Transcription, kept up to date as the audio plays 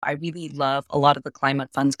I really love a lot of the climate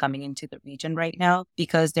funds coming into the region right now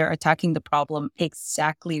because they're attacking the problem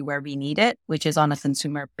exactly where we need it, which is on a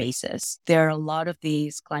consumer basis. There are a lot of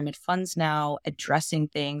these climate funds now addressing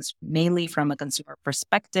things mainly from a consumer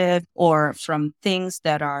perspective or from things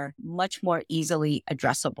that are much more easily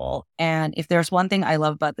addressable. And if there's one thing I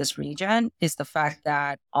love about this region is the fact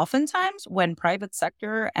that oftentimes when private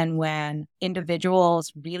sector and when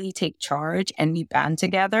individuals really take charge and we band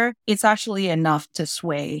together, it's actually enough to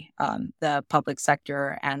sway the public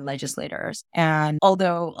sector and legislators. And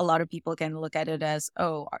although a lot of people can look at it as,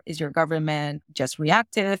 oh, is your government just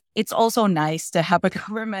reactive? It's also nice to have a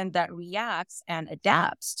government that reacts and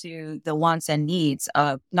adapts to the wants and needs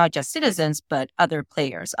of not just citizens, but other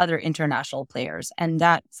players, other international players. And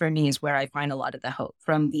that, for me, is where I find a lot of the hope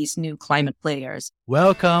from these new climate players.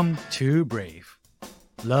 Welcome to Brave.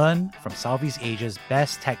 Learn from Southeast Asia's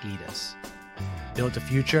best tech leaders. Build the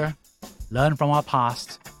future, learn from our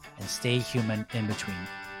past, and stay human in between.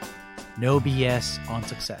 No BS on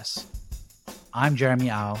success. I'm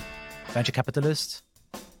Jeremy Au, venture capitalist,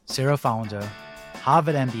 serial founder,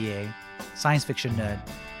 Harvard MBA, science fiction nerd,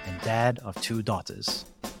 and dad of 2 daughters.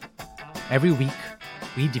 Every week,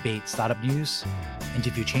 we debate startup news,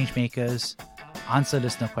 interview changemakers, answer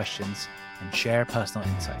listener questions, and share personal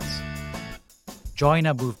insights. Join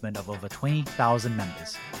our movement of over 20,000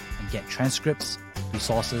 members and get transcripts,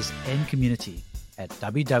 resources, and community at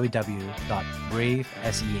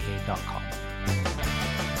www.bravesea.com.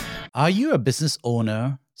 Are you a business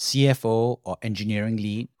owner, CFO, or engineering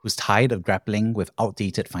lead who's tired of grappling with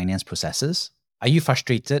outdated finance processes? Are you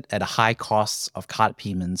frustrated at the high costs of card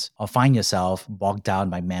payments or find yourself bogged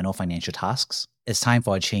down by manual financial tasks? It's time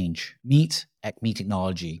for a change. Meet Acme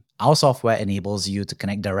Technology. Our software enables you to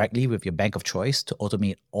connect directly with your bank of choice to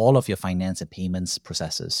automate all of your finance and payments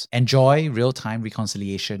processes. Enjoy real-time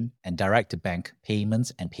reconciliation and direct-to-bank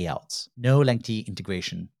payments and payouts. No lengthy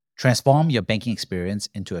integration. Transform your banking experience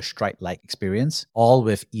into a Stripe-like experience, all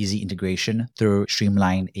with easy integration through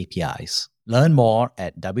streamlined APIs. Learn more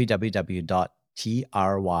at www.tryacme.com.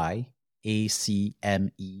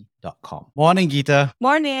 Morning, Geeta.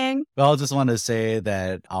 Morning. Well, I just want to say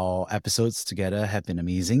that our episodes together have been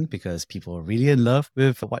amazing because people are really in love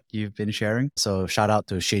with what you've been sharing. So shout out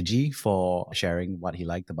to Sheji for sharing what he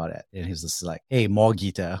liked about it. And he's just like, hey, more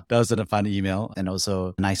Geeta. That was a fun email. And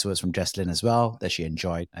also nice words from Jesslyn as well that she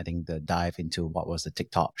enjoyed. I think the dive into what was the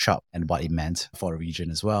TikTok shop and what it meant for the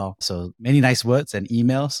region as well. So many nice words and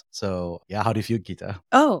emails. So yeah, how do you feel, Geeta?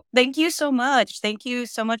 Oh, thank you so much. Thank you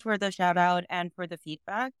so much for the shout out and for the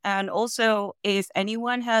feedback. And also, if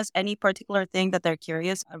anyone has any particular thing that they're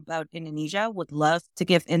curious about Indonesia, would love to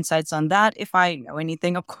give insights on that if I know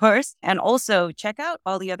anything, of course. And also check out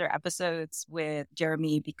all the other episodes with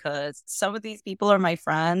Jeremy because some of these people are my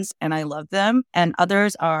friends and I love them. And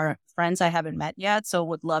others are friends I haven't met yet. So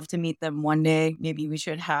would love to meet them one day. Maybe we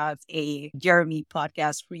should have a Jeremy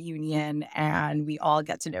podcast reunion and we all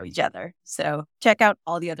get to know each other. So check out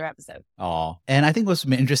all the other episodes. Oh, and I think what's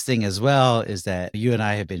been interesting as well is that you and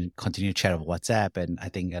I have been continuing to chat over WhatsApp. And I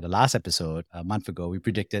think at the last episode, a month ago, we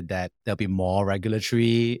predicted that there'll be more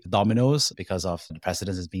regulatory dominoes because of the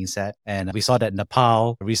precedents that's being set. And we saw that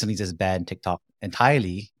Nepal recently just banned TikTok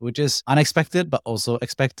entirely, which is unexpected, but also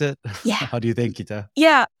expected. Yeah. How do you think, Geeta?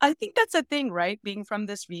 Yeah, I think that's a thing, right? Being from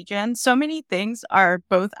this region, so many things are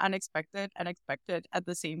both unexpected and expected at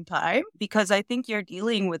the same time, because I think you're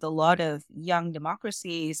dealing with a lot of young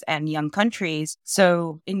democracies and young countries.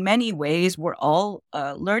 So in many ways, we're all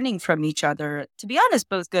learning from each other, to be honest,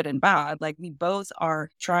 both good and bad. Like we both are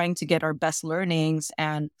trying to get our best learnings,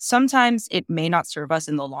 and sometimes it may not serve us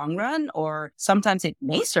in the long run, or sometimes it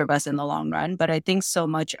may serve us in the long run. But I think so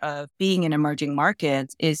much of being in emerging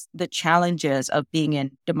markets is the challenges of being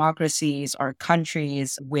in democracies or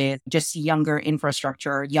countries with just younger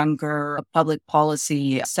infrastructure, younger public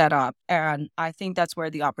policy setup. And I think that's where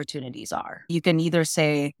the opportunities are. You can either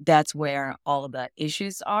say that's where all of the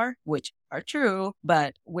issues are, which are true,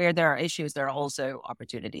 but where there are issues, there are also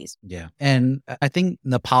opportunities. Yeah. And I think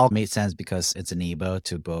Nepal made sense because it's a neighbor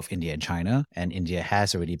to both India and China, and India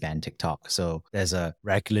has already banned TikTok. So there's a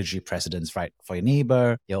regulatory precedence right for your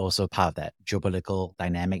neighbor. You're also part of that geopolitical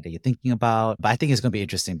dynamic that you're thinking about. But I think it's going to be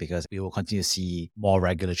interesting because we will continue to see more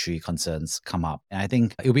regulatory concerns come up. And I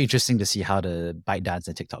think it'll be interesting to see how the ByteDance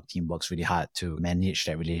and TikTok team works really hard to manage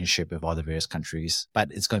that relationship with all the various countries.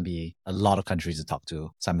 But it's going to be a lot of countries to talk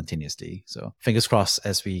to simultaneously. E350. So fingers crossed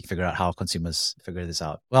as we figure out how consumers figure this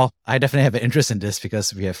out. Well, I definitely have an interest in this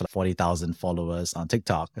because we have like 40,000 followers on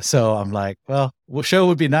TikTok. So I'm like, well, sure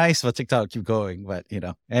would be nice for TikTok to keep going. But,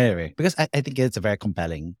 anyway, because I think it's a very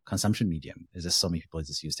compelling consumption medium. There's just so many people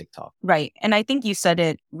just use TikTok. Right. And I think you said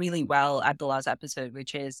it really well at the last episode,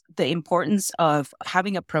 which is the importance of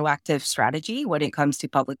having a proactive strategy when it comes to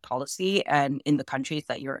public policy and in the countries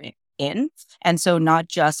that you're in. And so not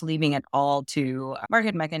just leaving it all to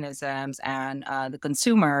market mechanisms and the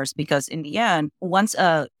consumers, because in the end, once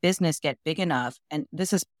a business gets big enough, and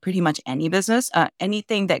this is pretty much any business,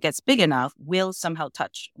 anything that gets big enough will somehow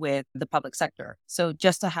touch with the public sector. So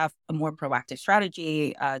just to have a more proactive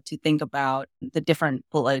strategy to think about the different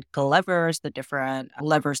political levers, the different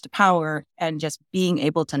levers to power, and just being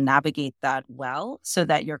able to navigate that well so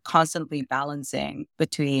that you're constantly balancing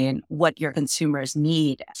between what your consumers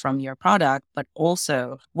need from your product, but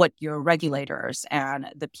also what your regulators and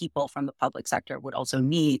the people from the public sector would also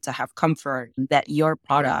need to have comfort that your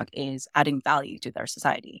product is adding value to their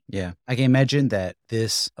society. Yeah, I can imagine that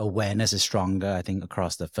this awareness is stronger, I think,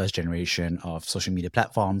 across the first generation of social media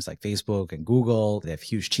platforms like Facebook and Google. They have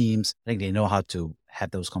huge teams. I think they know how to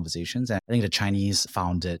have those conversations. And I think the Chinese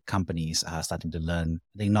founded companies are starting to learn,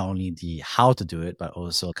 I think, not only the how to do it, but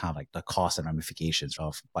also kind of like the cost and ramifications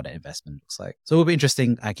of what that investment looks like. So it'll be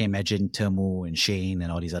interesting. I can imagine Termu and Shane and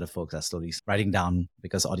all these other folks are slowly writing down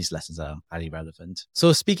because all these lessons are highly relevant.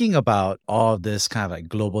 So speaking about all of this kind of like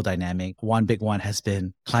global dynamic, one big one has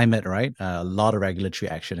been climate, right? A lot of regulatory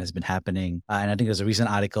action has been happening. And I think there's a recent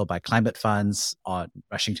article by climate funds on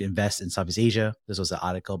rushing to invest in Southeast Asia. This was an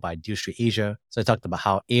article by Deal Street Asia. So I talked about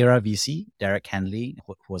how ERA VC, Derek Hanley,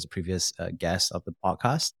 who was a previous guest of the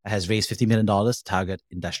podcast, has raised $50 million to target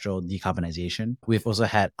industrial decarbonization. We've also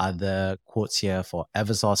had other quotes here for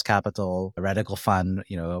Eversource Capital, a radical fund,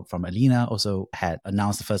 from Alina, also had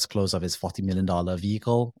announced the first close of its $40 million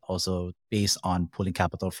vehicle, also based on pulling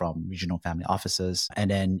capital from regional family offices.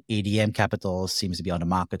 And then ADM Capital seems to be on the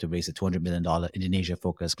market to raise a $200 million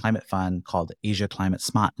Indonesia-focused climate fund called the Asia Climate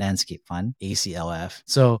Smart Landscape Fund, ACLF.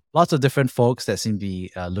 So lots of different folks that seem to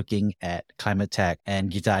be looking at climate tech.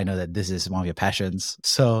 And Geeta, I know that this is one of your passions.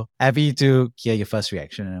 So happy to hear your first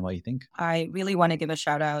reaction and what you think. I really want to give a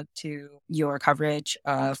shout out to your coverage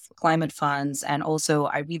of climate funds. And also,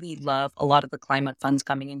 I really love a lot of the climate funds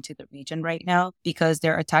coming into the region right now because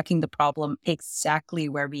they're attacking the problem exactly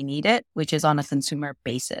where we need it, which is on a consumer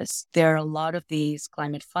basis. There are a lot of these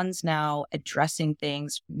climate funds now addressing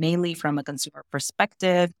things mainly from a consumer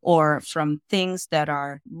perspective or from things that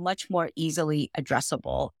are much more easily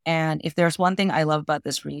addressable. And if there's one thing I love about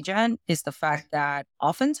this region is the fact that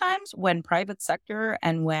oftentimes when private sector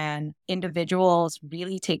and when individuals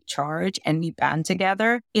really take charge and we band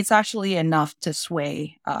together, it's actually enough to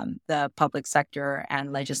sway the public sector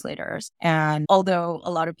and legislators. And although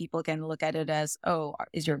a lot of people can look at it as, oh,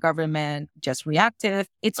 is your government just reactive?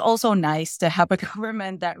 It's also nice to have a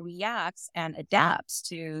government that reacts and adapts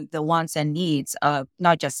to the wants and needs of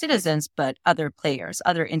not just citizens, but other players,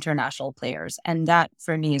 other international players. And that,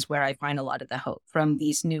 for me, is where I find a lot of the hope from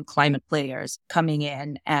these new climate players coming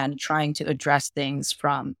in and trying to address things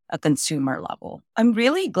from a consumer level. I'm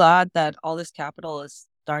really glad that all this capital is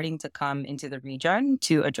starting to come into the region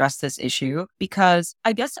to address this issue because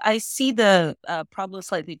I guess I see the problem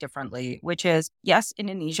slightly differently, which is, yes,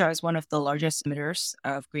 Indonesia is one of the largest emitters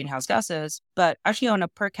of greenhouse gases, but actually on a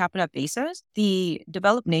per capita basis, the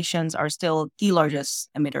developed nations are still the largest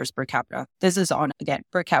emitters per capita. This is on, again,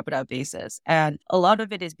 per capita basis. And a lot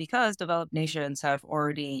of it is because developed nations have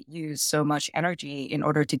already used so much energy in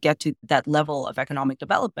order to get to that level of economic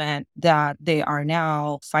development that they are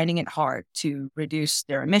now finding it hard to reduce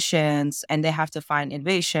their emissions, and they have to find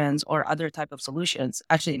innovations or other type of solutions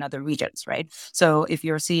actually in other regions, right? So if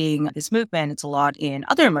you're seeing this movement, it's a lot in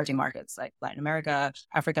other emerging markets like Latin America,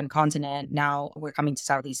 African continent. Now we're coming to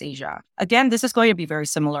Southeast Asia. Again, this is going to be very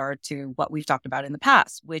similar to what we've talked about in the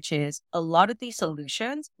past, which is a lot of these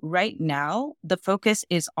solutions right now, the focus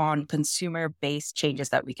is on consumer-based changes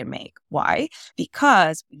that we can make. Why?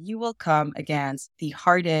 Because you will come against the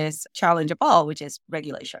hardest challenge of all, which is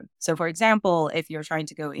regulation. So for example, if you're trying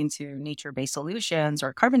to go into nature-based solutions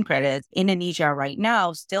or carbon credits, Indonesia right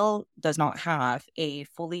now still does not have a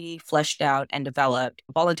fully fleshed out and developed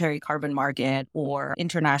voluntary carbon market or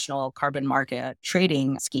international carbon market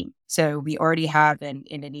trading scheme. So we already have an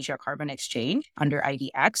Indonesia carbon exchange under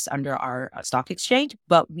IDX, under our stock exchange,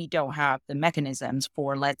 but we don't have the mechanisms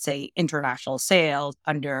for, let's say, international sales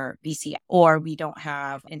under VCA, or we don't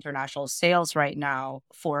have international sales right now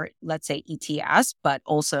for, let's say, ETS, but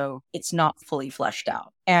also it's not fully fleshed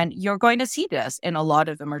out. And you're going to see this in a lot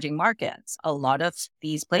of emerging markets. A lot of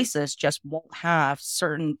these places just won't have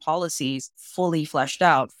certain policies fully fleshed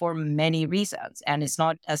out for many reasons. And it's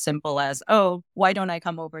not as simple as, oh, why don't I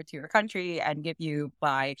come over to your country and give you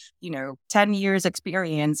my, 10 years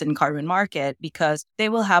experience in carbon market, because they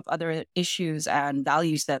will have other issues and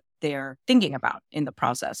values that they're thinking about in the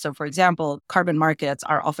process. So for example, carbon markets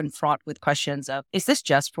are often fraught with questions of, is this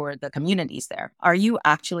just for the communities there? Are you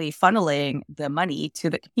actually funneling the money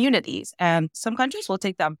to the communities? And some countries will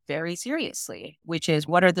take that very seriously, which is,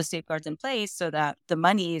 what are the safeguards in place so that the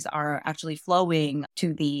monies are actually flowing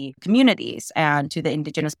to the communities and to the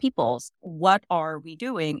indigenous peoples? What are we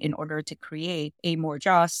doing in order to create a more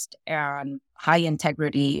just and high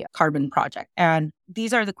integrity carbon project? And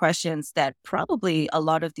these are the questions that probably a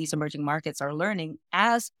lot of these emerging markets are learning,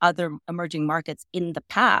 as other emerging markets in the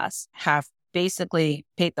past have basically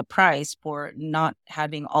paid the price for not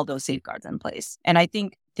having all those safeguards in place. And I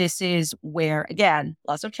think this is where, again,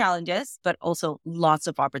 lots of challenges, but also lots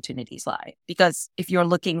of opportunities lie. Because if you're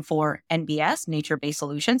looking for NBS, nature-based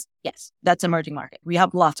solutions, yes, that's emerging market. We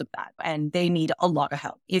have lots of that, and they need a lot of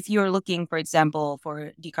help. If you're looking, for example,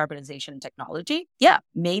 for decarbonization technology, yeah,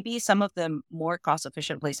 maybe some of the more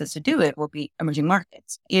cost-efficient places to do it will be emerging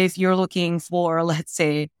markets. If you're looking for, let's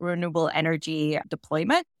say, renewable energy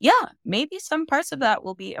deployment, yeah, maybe some parts of that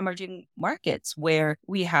will be emerging markets where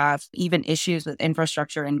we have even issues with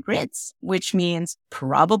infrastructure and grids, which means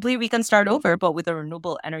probably we can start over, but with a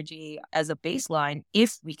renewable energy as a baseline,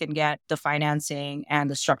 if we can get the financing and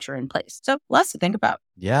the structure in place. So lots to think about.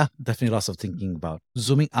 Yeah, definitely lots of thinking about.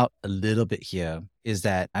 Zooming out a little bit here is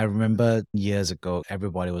that I remember years ago,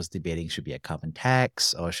 everybody was debating, should be a carbon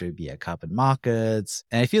tax or should it be a carbon markets?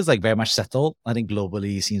 And it feels like very much settled. I think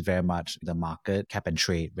globally it seems very much the market, cap and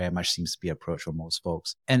trade, very much seems to be approached for most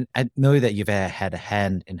folks. And I know that you've had a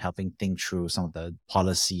hand in helping think through some of the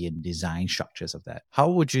policy and design structures of that. How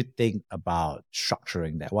would you think about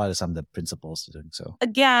structuring that? What are some of the principles to doing so?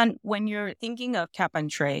 Again, when you're thinking of cap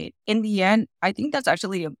and trade, in the end, I think that's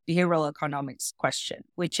actually a behavioral economics question,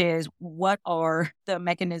 which is, what are the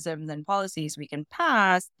mechanisms and policies we can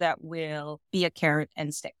pass that will be a carrot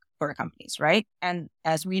and stick for companies, right? And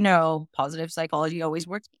as we know, positive psychology always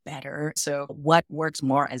works better. So what works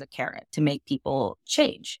more as a carrot to make people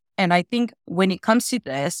change? And I think when it comes to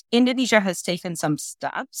this, Indonesia has taken some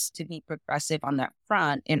steps to be progressive on that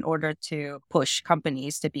front in order to push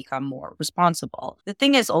companies to become more responsible. The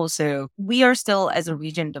thing is also, we are still as a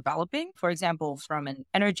region developing. For example, from an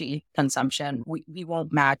energy consumption, we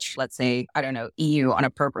won't match, let's say, I don't know, EU on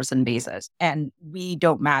a per person basis. And we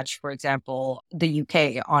don't match, for example, the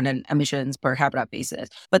UK on an emissions per capita basis.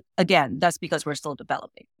 But again, that's because we're still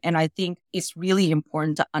developing. And I think it's really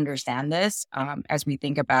important to understand this as we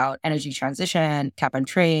think about energy transition, cap and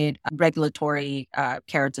trade, regulatory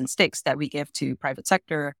carrots and sticks that we give to private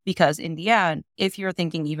sector. Because in the end, if you're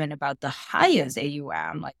thinking even about the highest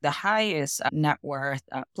AUM, like the highest net worth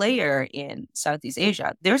player in Southeast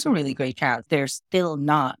Asia, there's a really great chance they're still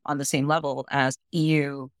not on the same level as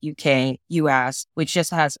EU, UK, US, which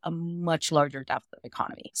just has a much larger depth of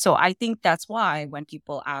economy. So I think that's why when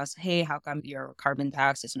people ask, hey, how come your carbon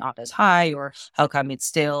tax is not as high, or how come it's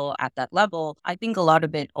still at that level? I think a lot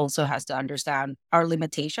of it also has to understand our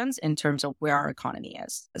limitations in terms of where our economy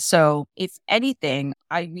is. So if anything,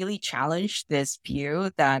 I really challenge this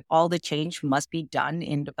view that all the change must be done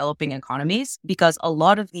in developing economies, because a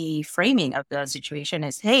lot of the framing of the situation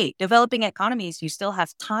is, hey, developing economies, you still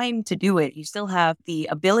have time to do it. You still have the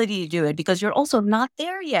ability to do it because you're also not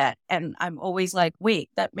there yet. And I'm always like, wait,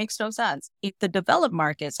 that makes no sense. If the developed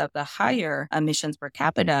markets have the higher emissions per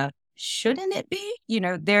capita, shouldn't it be?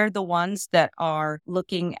 They're the ones that are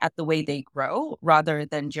looking at the way they grow rather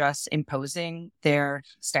than just imposing their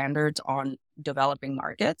standards on developing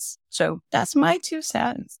markets. So that's my 2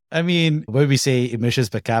 cents. I mean, when we say emissions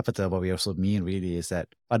per capita, what we also mean really is that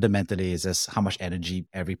fundamentally is just how much energy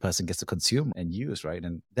every person gets to consume and use, right?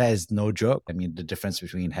 And that is no joke. I mean, the difference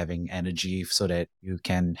between having energy so that you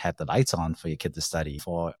can have the lights on for your kid to study,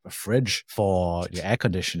 for a fridge, for your air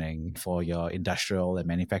conditioning, for your industrial and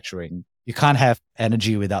manufacturing. You can't have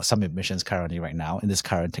energy without some emissions currently right now in this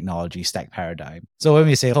current technology stack paradigm. So when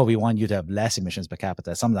we say, oh, we want you to have less emissions per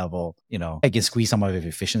capita, at some level, I can squeeze some of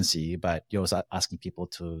efficiency, but you're also asking people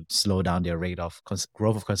to slow down their rate of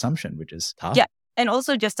growth of consumption, which is tough. Yeah. And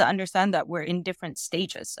also just to understand that we're in different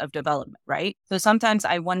stages of development, right? So sometimes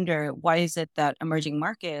I wonder, why is it that emerging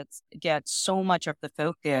markets get so much of the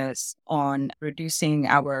focus on reducing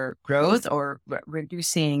our growth or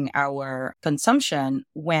reducing our consumption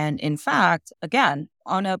when, in fact, again,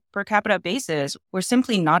 on a per capita basis, we're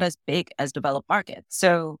simply not as big as developed markets.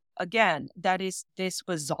 So again, that is this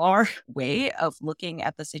bizarre way of looking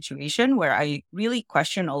at the situation where I really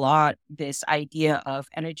question a lot this idea of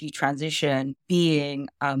energy transition being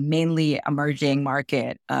a mainly emerging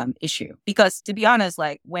market issue. Because to be honest,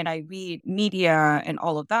 like when I read media and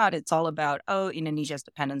all of that, it's all about, oh, Indonesia's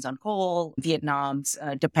dependence on coal, Vietnam's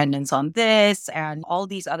dependence on this, and all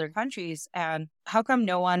these other countries. And how come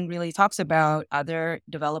no one really talks about other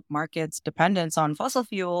developed markets' dependence on fossil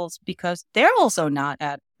fuels? Because they're also not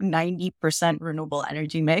at 90% renewable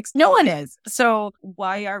energy mix. No one is. So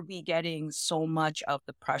why are we getting so much of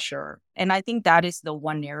the pressure? And I think that is the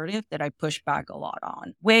one narrative that I push back a lot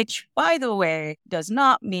on, which, by the way, does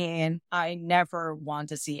not mean I never want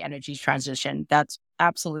to see energy transition. That's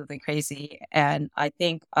absolutely crazy. And I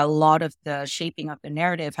think a lot of the shaping of the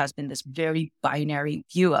narrative has been this very binary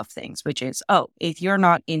view of things, which is, oh, if you're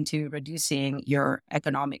not into reducing your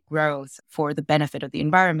economic growth for the benefit of the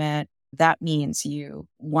environment, that means you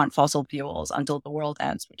want fossil fuels until the world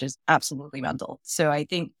ends, which is absolutely mental. So I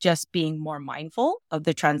think just being more mindful of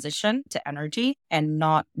the transition to energy and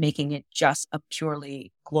not making it just a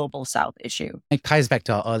purely global South issue. It ties back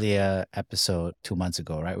to our earlier episode 2 months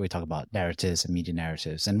ago, right? We talked about narratives and media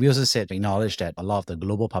narratives. And we also acknowledged that a lot of the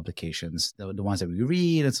global publications, the ones that we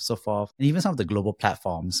read and so forth, and even some of the global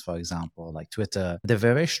platforms, for example, like Twitter, they're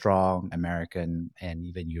very strong American and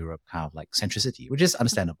even Europe kind of like centricity, which is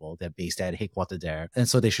understandable. They're based there, headquartered there. And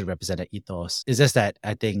so they should represent that ethos. It's just that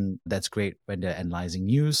I think that's great when they're analyzing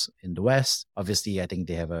news in the West. Obviously, I think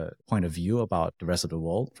they have a point of view about the rest of the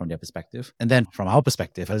world from their perspective. And then from our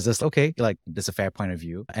perspective, it's just, okay, like there's a fair point of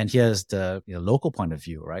view. And here's the local point of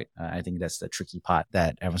view, right? I think that's the tricky part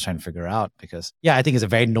that everyone's trying to figure out because, yeah, I think it's a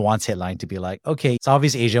very nuanced headline to be like, okay,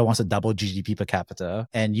 Southeast Asia wants to double GDP per capita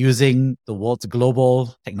and using the world's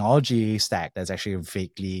global technology stack that's actually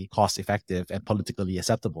vaguely cost effective and politically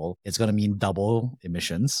acceptable. It's going to mean double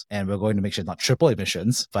emissions and we're going to make sure not triple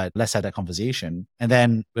emissions, but let's have that conversation. And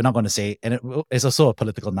then we're not going to say, and it's also a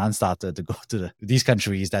political non-starter to go to these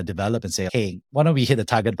countries that develop and say, hey, why don't we hit the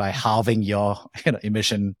target by halving your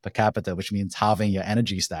emission per capita, which means halving your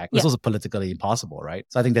energy stack. It's also politically impossible, right?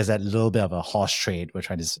 So I think there's that little bit of a horse trade we're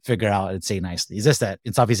trying to figure out and say nicely. It's just that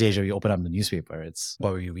in Southeast Asia, you open up the newspaper, it's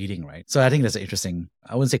what were you reading, right? So I think that's an interesting,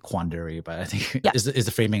 I wouldn't say quandary, but I think is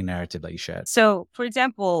the framing narrative that you shared. So for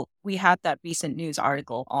example, we had that recent news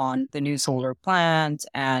article on the new solar plant,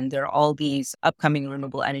 and there are all these upcoming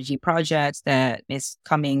renewable energy projects that is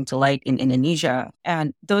coming to light in Indonesia.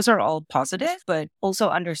 And those are all positive, but also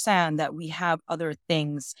understand that we have other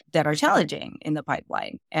things that are challenging in the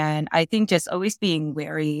pipeline. And I think just always being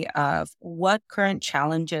wary of what current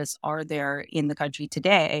challenges are there in the country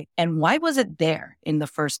today and why was it there in the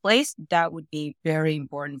first place? That would be very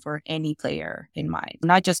important for any player in mind.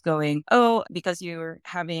 Not just going, oh, because you're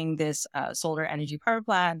having this solar energy power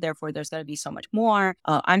plant, therefore there's going to be so much more.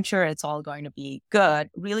 I'm sure it's all going to be good.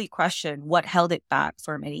 Really question what held it back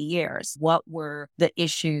for many years. What were the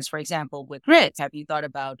issues, for example, with grids? Have you thought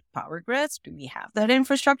about power grids? Do we have that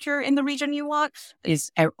infrastructure in the region you want?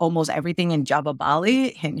 Is almost everything in Java, Bali?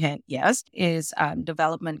 Hint, hint, yes. Is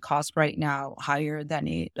development cost right now higher than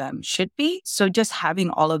it should be? So just having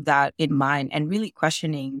all of that in mind and really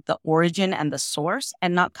questioning the origin and the source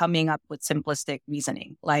and not coming up with simplistic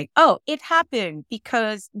reasoning like, oh, it happened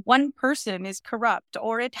because one person is corrupt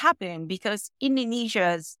or it happened because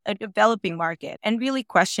Indonesia's a developing market, and really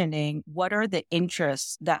questioning what are the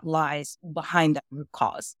interests that lies behind that root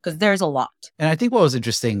cause, because there's a lot. And I think what was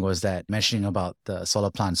interesting was that mentioning about the solar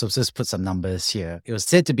plant. So just put some numbers here. It was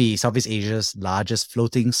said to be Southeast Asia's largest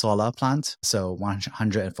floating solar plant. So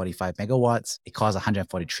 145 megawatts. It cost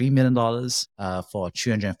 $143 million for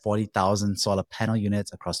 340,000 solar panel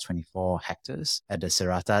units across 24 hectares at the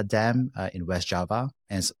Serata Dam in West Java.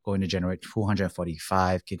 And it's going to generate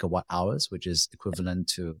 245 gigawatt hours, which is equivalent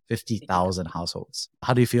to 50,000 households.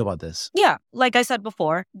 How do you feel about this? Yeah, like I said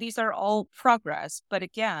before, these are all progress. But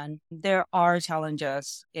again, there are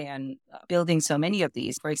challenges in building so many of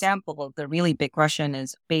these. For example, the really big question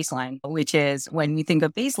is baseline, which is when we think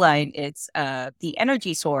of baseline, it's the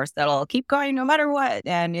energy source that'll keep going no matter what.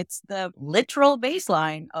 And it's the literal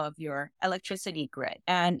baseline of your electricity grid.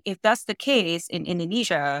 And if that's the case in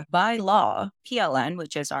Indonesia, by law, PLN,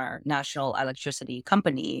 which is our national electricity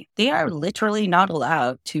company, they are literally not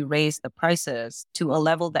allowed to raise the prices to a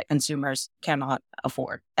level that consumers cannot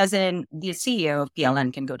afford. As in, the CEO of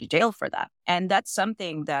PLN can go to jail for that. And that's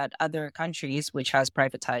something that other countries which has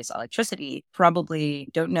privatized electricity probably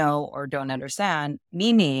don't know or don't understand,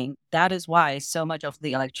 meaning that is why so much of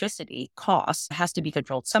the electricity cost has to be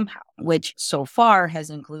controlled somehow, which so far has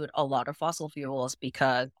included a lot of fossil fuels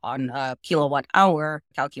because on a kilowatt hour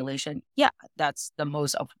calculation, yeah, that's the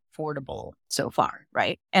most affordable so far,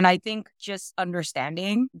 right? And I think just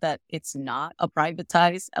understanding that it's not a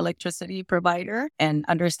privatized electricity provider and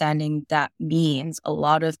understanding that means a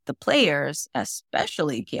lot of the players,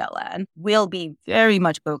 especially PLN, will be very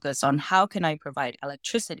much focused on how can I provide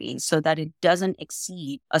electricity so that it doesn't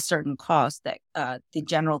exceed a certain cost that the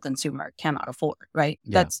general consumer cannot afford, right?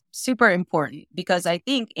 Yeah. That's super important because I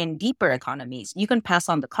think in deeper economies, you can pass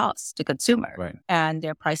on the costs to consumer, Right. and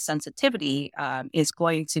their price sensitivity is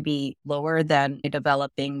going to be lower than a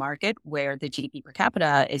developing market where the GDP per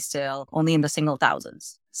capita is still only in the single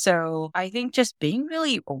thousands. So I think just being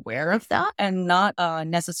really aware of that and not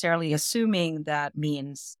necessarily assuming that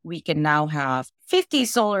means we can now have 50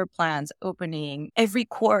 solar plants opening every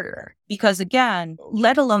quarter. Because again,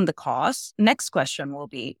 let alone the cost, next question will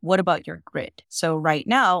be, what about your grid? So right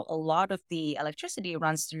now, a lot of the electricity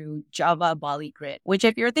runs through Java Bali grid, which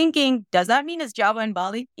if you're thinking, does that mean it's Java and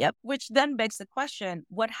Bali? Yep. Which then begs the question,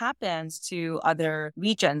 what happens to other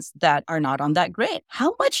regions that are not on that grid?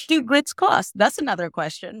 How much do grids cost? That's another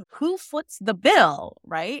question. Who foots the bill,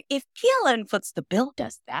 right? If PLN foots the bill,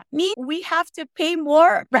 does that mean we have to pay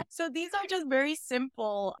more? Right. So these are just very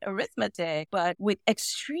simple arithmetic, but with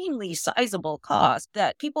extremely sizable costs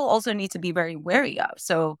that people also need to be very wary of.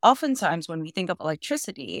 So oftentimes when we think of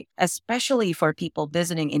electricity, especially for people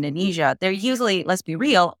visiting Indonesia, they're usually, let's be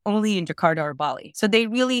real, only in Jakarta or Bali. So they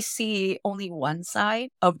really see only one side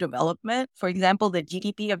of development. For example, the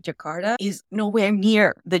GDP of Jakarta is nowhere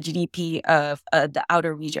near the GDP of the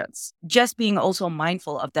outer regions. Just being also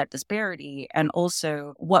mindful of that disparity, and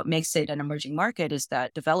also what makes it an emerging market is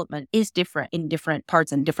that development is different in different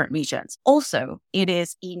parts and different regions. Also, it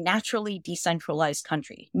is a naturally decentralized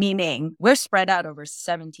country, meaning we're spread out over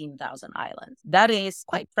 17,000 islands. That is,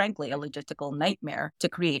 quite frankly, a logistical nightmare to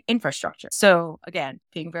create infrastructure. So again,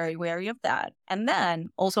 being very wary of that. And then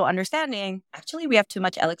also understanding, actually, we have too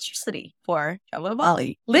much electricity for Java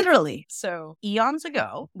Bali, literally. So eons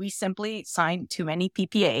ago, we simply signed too many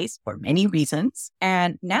PPAs for many reasons.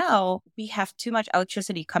 And now we have too much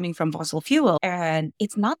electricity coming from fossil fuel. And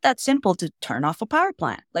it's not that simple to turn off a power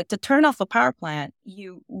plant. Like to turn off a power plant,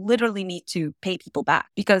 you literally need to pay people back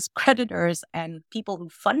because creditors and people who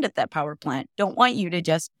funded that power plant don't want you to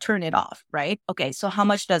just turn it off, right? Okay, so how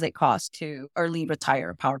much does it cost to early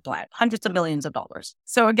retire a power plant? Hundreds of millions of dollars.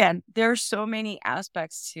 So again, there are so many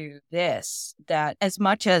aspects to this that as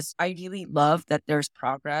much as I really love that there's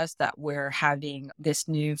progress, that we're having this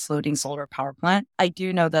new floating solar power plant, I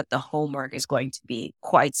do know that the homework is going to be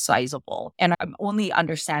quite sizable. And I'm only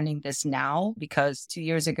understanding this now because 2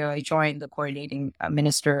 years ago, I joined the coordinating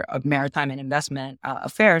minister of maritime and investment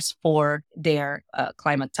affairs for their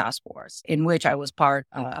climate task force, in which I was part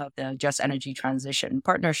of the Just Energy Transition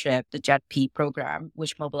Partnership, the JETP program,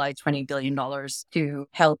 which mobilized $20 billion to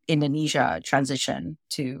help Indonesia transition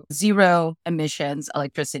to zero emissions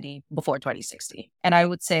electricity before 2060. And I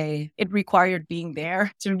would say it required being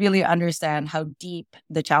there to really understand how deep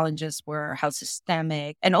the challenges were, how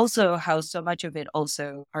systemic, and also how so much of it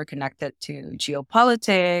also are connected to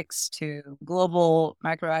geopolitics, to global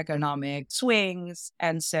macroeconomic swings.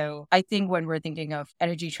 And so I think when we're thinking of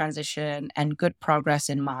energy transition and good progress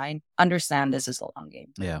in mind, understand this is a long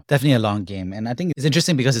game. Yeah, definitely a long game. And I think it's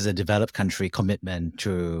interesting because it's a developed country commitment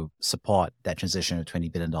to support that transition of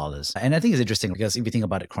 $20 billion. And I think it's interesting because if you think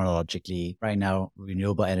about it chronologically, right now,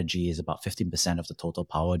 renewable energy is about 15% of the total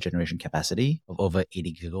power generation capacity of over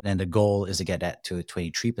 80 gigawatts. And the goal is to get that to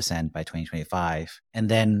 23% by 2025 and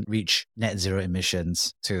then reach net zero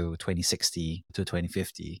emissions to 2060 to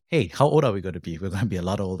 2050. Hey, how old are we going to be? We're going to be a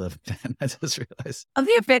lot older than I just realized. I'll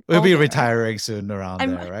be a bit We'll be older. retiring soon around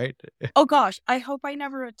there, right? Oh gosh, I hope I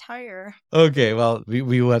never retire. Okay, well, we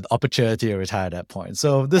will have the opportunity to retire at that point.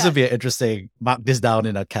 So this will be an interesting, mark this down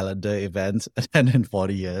in a calendar event, and in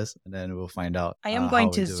 40 years, and then we'll find out. I am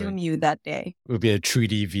going to Zoom you that day. It will be a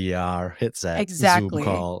 3D VR headset, exactly.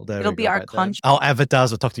 Zoom call. There It'll we be go, our right there. conscious. Our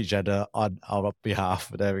avatars will talk to each other on our behalf.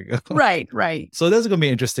 There we go. Right, right. So there's going to be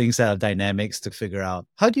an interesting set of dynamics to figure out.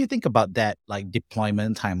 How do you think about that, like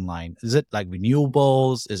deployment timeline? Is it like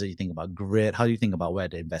renewables? Is it you think about grid? How do you think about where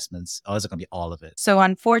the investments, or is it going to be all of it? So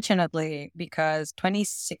unfortunately, because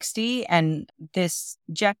 2060 and this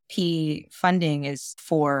JETP funding is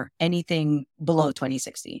for anything below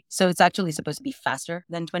 2060. So it's actually supposed to be faster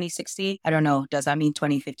than 2060. I don't know. Does that mean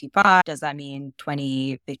 2055? Does that mean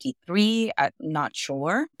 2053? I'm not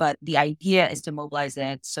sure. But the idea is to mobilize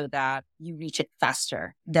it so that you reach it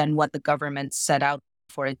faster than what the government set out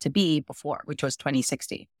for it to be before, which was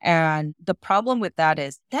 2060. And the problem with that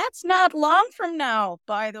is that's not long from now,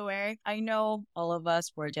 by the way. I know all of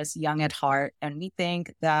us were just young at heart and we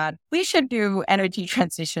think that we should do energy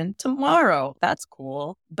transition tomorrow. That's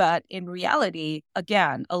cool. But in reality,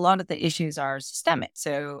 again, a lot of the issues are systemic.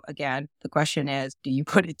 So again, the question is, do you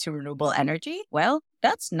put it to renewable energy? Well,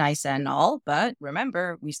 that's nice and all, but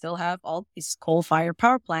remember, we still have all these coal-fired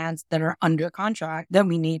power plants that are under contract that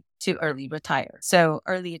we need to early retire. So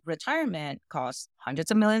early retirement costs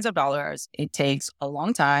hundreds of millions of dollars. It takes a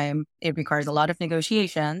long time. It requires a lot of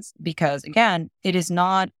negotiations because, again, it is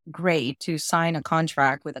not great to sign a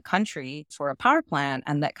contract with a country for a power plant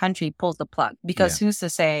and that country pulls the plug. Because who's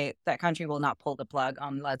to say that country will not pull the plug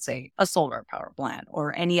on, let's say, a solar power plant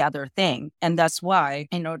or any other thing? And that's why,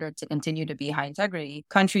 in order to continue to be high integrity,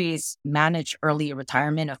 countries manage early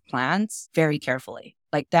retirement of plants very carefully.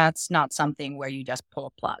 Like that's not something where you just pull a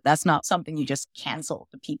plug. That's not something you just cancel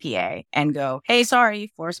the PPA and go, hey,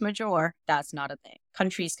 sorry, force majeure. That's not a thing.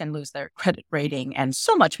 Countries can lose their credit rating and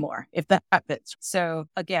so much more if that happens. So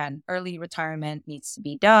again, early retirement needs to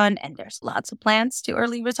be done and there's lots of plans to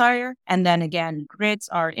early retire. And then again, grids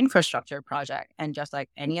are infrastructure project. And just like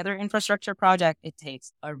any other infrastructure project, it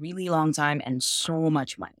takes a really long time and so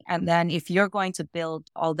much money. And then if you're going to build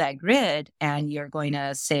all that grid and you're going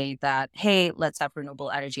to say that, hey, let's have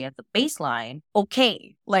renewable energy at the baseline.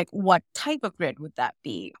 Okay, like what type of grid would that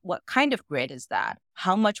be? What kind of grid is that?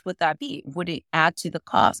 How much would that be? Would it add to the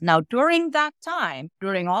cost? Now, during that time,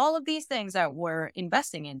 during all of these things that we're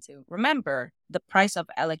investing into, remember, the price of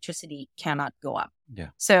electricity cannot go up. Yeah.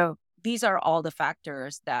 So these are all the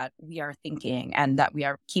factors that we are thinking and that we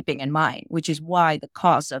are keeping in mind, which is why the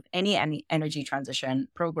cost of any energy transition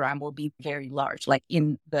program will be very large, like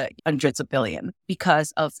in the hundreds of billions,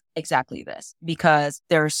 because of exactly this, because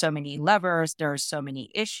there are so many levers, there are so many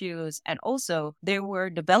issues. And also there were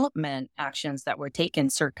development actions that were taken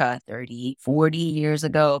circa 30, 40 years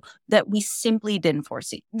ago that we simply didn't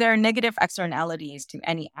foresee. There are negative externalities to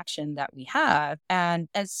any action that we have. And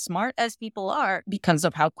as smart as people are, because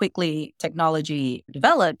of how quickly technology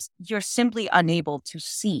develops, you're simply unable to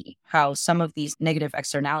see how some of these negative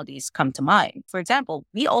externalities come to mind. For example,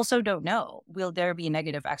 we also don't know, will there be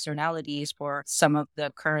negative externalities for some of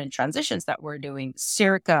the current transitions that we're doing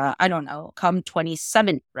circa, I don't know, come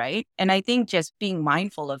 27, right? And I think just being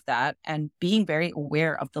mindful of that and being very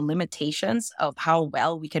aware of the limitations of how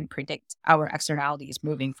well we can predict our externalities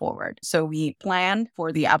moving forward. So we plan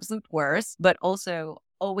for the absolute worst, but also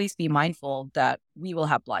always be mindful that we will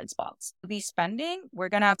have blind spots. The spending, we're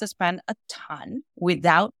going to have to spend a ton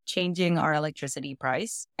without changing our electricity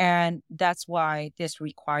price. And that's why this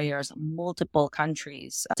requires multiple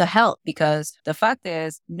countries to help, because the fact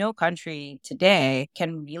is no country today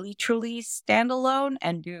can really truly stand alone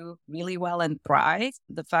and do really well and thrive.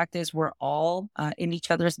 The fact is we're all in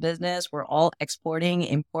each other's business. We're all exporting,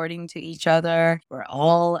 importing to each other. We're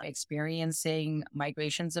all experiencing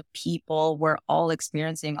migrations of people. We're all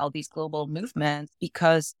experiencing all these global movements,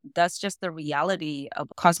 because that's just the reality of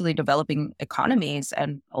constantly developing economies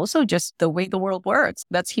and also just the way the world works.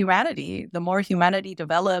 That's humanity. The more humanity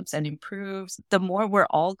develops and improves, the more we're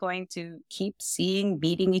all going to keep seeing,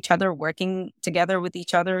 meeting each other, working together with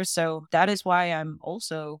each other. So that is why I'm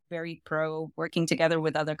also very pro working together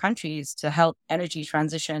with other countries to help energy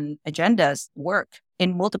transition agendas work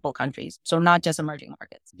in multiple countries. So not just emerging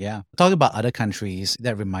markets. Yeah. Talking about other countries,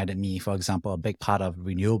 that reminded me, for example, a big part of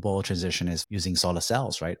renewable transition is using solar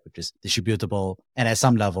cells, right? Which is distributable and at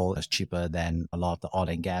some level is cheaper than a lot of the oil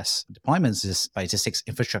and gas deployments, but it just takes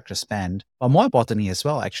infrastructure spend. But more importantly as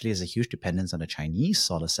well, actually is a huge dependence on the Chinese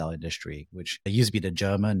solar cell industry, which used to be the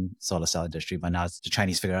German solar cell industry, but now it's the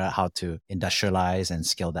Chinese figure out how to industrialize and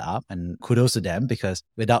scale that up. And kudos to them, because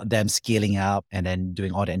without them scaling up and then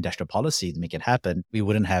doing all the industrial policy to make it happen, we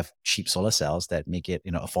wouldn't have cheap solar cells that make it,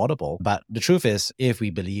 affordable. But the truth is, if we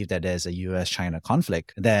believe that there's a US-China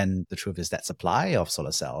conflict, then the truth is that supply of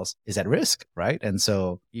solar cells is at risk, right? And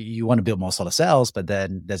so you want to build more solar cells, but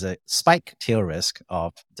then there's a spike tail risk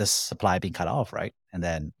of the supply being cut off, right? And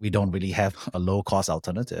then we don't really have a low-cost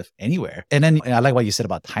alternative anywhere. And then I like what you said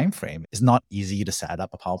about time frame. It's not easy to set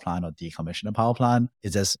up a power plant or decommission a power plant.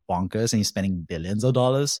 It's just bonkers, and you're spending billions of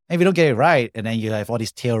dollars. And if you don't get it right, and then you have all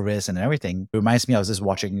these tail risks and everything, it reminds me, I was just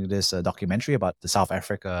watching this documentary about the South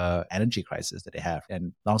Africa energy crisis that they have.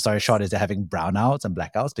 And long story short is they're having brownouts and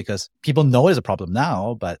blackouts because people know it's a problem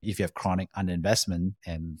now, but if you have chronic underinvestment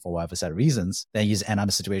and for whatever set of reasons, then you just end up in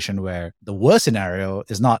a situation where the worst scenario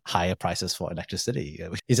is not higher prices for electricity.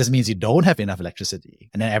 really. It just means you don't have enough electricity.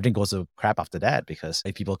 And then everything goes to crap after that because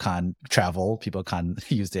if people can't travel, people can't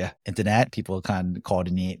use their internet, people can't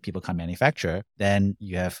coordinate, people can't manufacture, then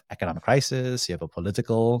you have economic crisis, you have a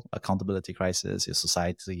political accountability crisis, your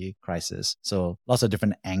society crisis. So lots of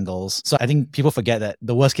different angles. So I think people forget that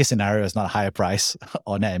the worst case scenario is not a higher price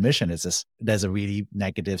or net emission. It's just there's a really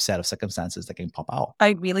negative set of circumstances that can pop out.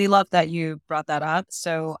 I really love that you brought that up.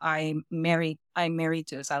 So I'm married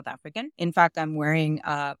to a South African. In fact, I'm wearing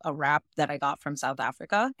a wrap that I got from South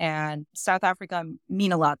Africa, and South Africa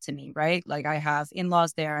mean a lot to me, right? Like I have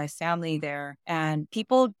in-laws there, I have family there, and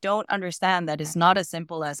people don't understand that it's not as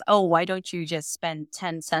simple as, oh, why don't you just spend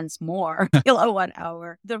 10 cents more kilowatt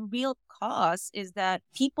hour? The real cost is that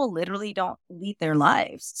people literally don't lead their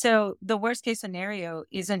lives. So the worst case scenario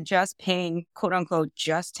isn't just paying quote unquote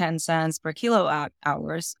just 10 cents per kilowatt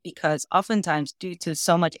hours, because oftentimes due to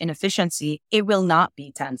so much inefficiency, it will not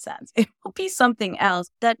be 10 cents. It will be something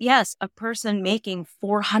else that, yes, a person making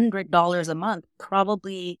 $400 a month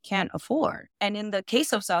probably can't afford. And in the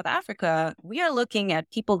case of South Africa, we are looking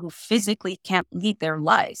at people who physically can't lead their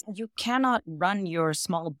lives. You cannot run your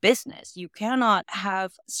small business. You cannot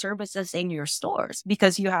have services in your stores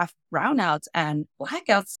because you have brownouts and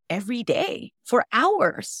blackouts every day for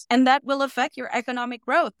hours. And that will affect your economic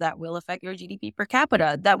growth. That will affect your GDP per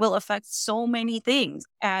capita. That will affect so many things.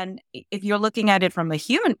 And if you're looking at it from a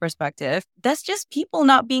human perspective, that's just people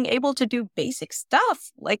not being able to do basic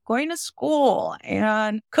stuff like going to school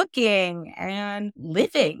and cooking and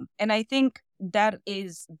living. And I think that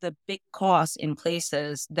is the big cost in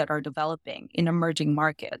places that are developing, in emerging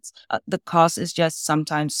markets. The cost is just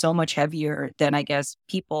sometimes so much heavier than I guess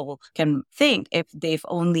people can think if they've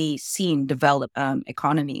only seen developed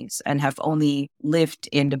economies and have only lived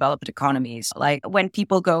in developed economies. Like when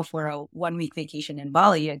people go for a 1-week vacation in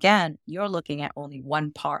Bali, again, you're looking at only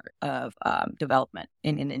one part of development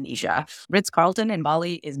in Indonesia. Ritz-Carlton in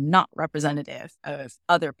Bali is not representative of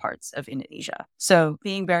other parts of Indonesia. So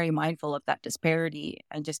being very mindful of that disparity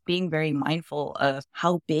and just being very mindful of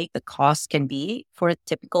how big the cost can be for a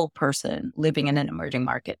typical person living in an emerging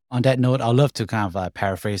market. On that note, I'd love to kind of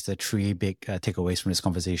paraphrase the three big takeaways from this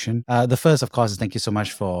conversation. The first, of course, is thank you so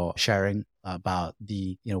much for sharing about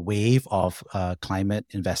the wave of climate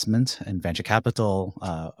investment and venture capital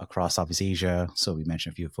across Southeast Asia. So we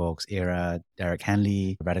mentioned a few folks, Era, Derek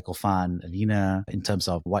Hanley, Radical Fund, Alina, in terms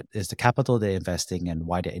of what is the capital they're investing and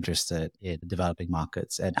why they're interested in developing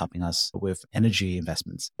markets and helping us with energy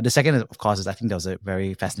investments. The second, of course, is I think there was a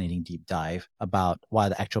very fascinating deep dive about what are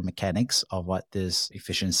the actual mechanics of what this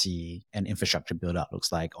efficiency and infrastructure build out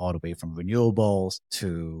looks like, all the way from renewables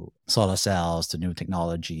to solar cells to new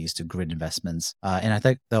technologies to grid investments. And I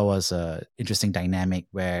think there was an interesting dynamic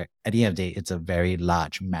where at the end of the day, it's a very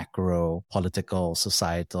large macro, political,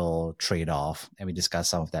 societal trade-off. And we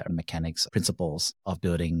discussed some of that mechanics, principles of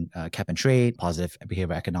building cap and trade, positive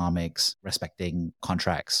behavior economics, respecting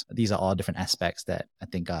contracts. These are all different aspects that I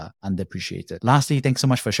think are underappreciated. Lastly, thanks so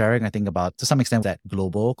much for sharing, I think, about, to some extent, that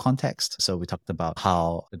global context. So we talked about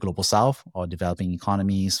how the global south or developing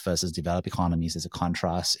economies versus developed economies is a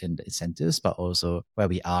contrast in the incentives, but also where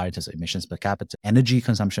we are in terms of emissions per capita, energy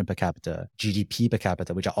consumption per capita, GDP per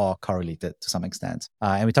capita, which are all correlated to some extent.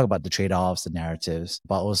 And we talk about the trade-offs, the narratives,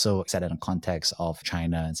 but also set it in context of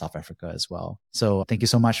China and South Africa as well. So thank you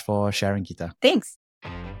so much for sharing, Geeta. Thanks.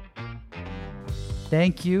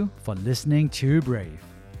 Thank you for listening to Brave.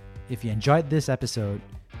 If you enjoyed this episode,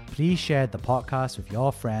 please share the podcast with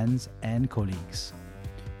your friends and colleagues.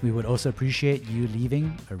 We would also appreciate you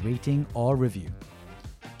leaving a rating or review.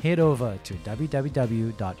 Head over to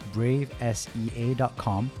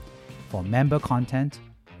www.bravesea.com for member content,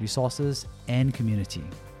 resources, and community.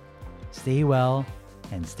 Stay well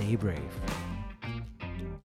and stay brave.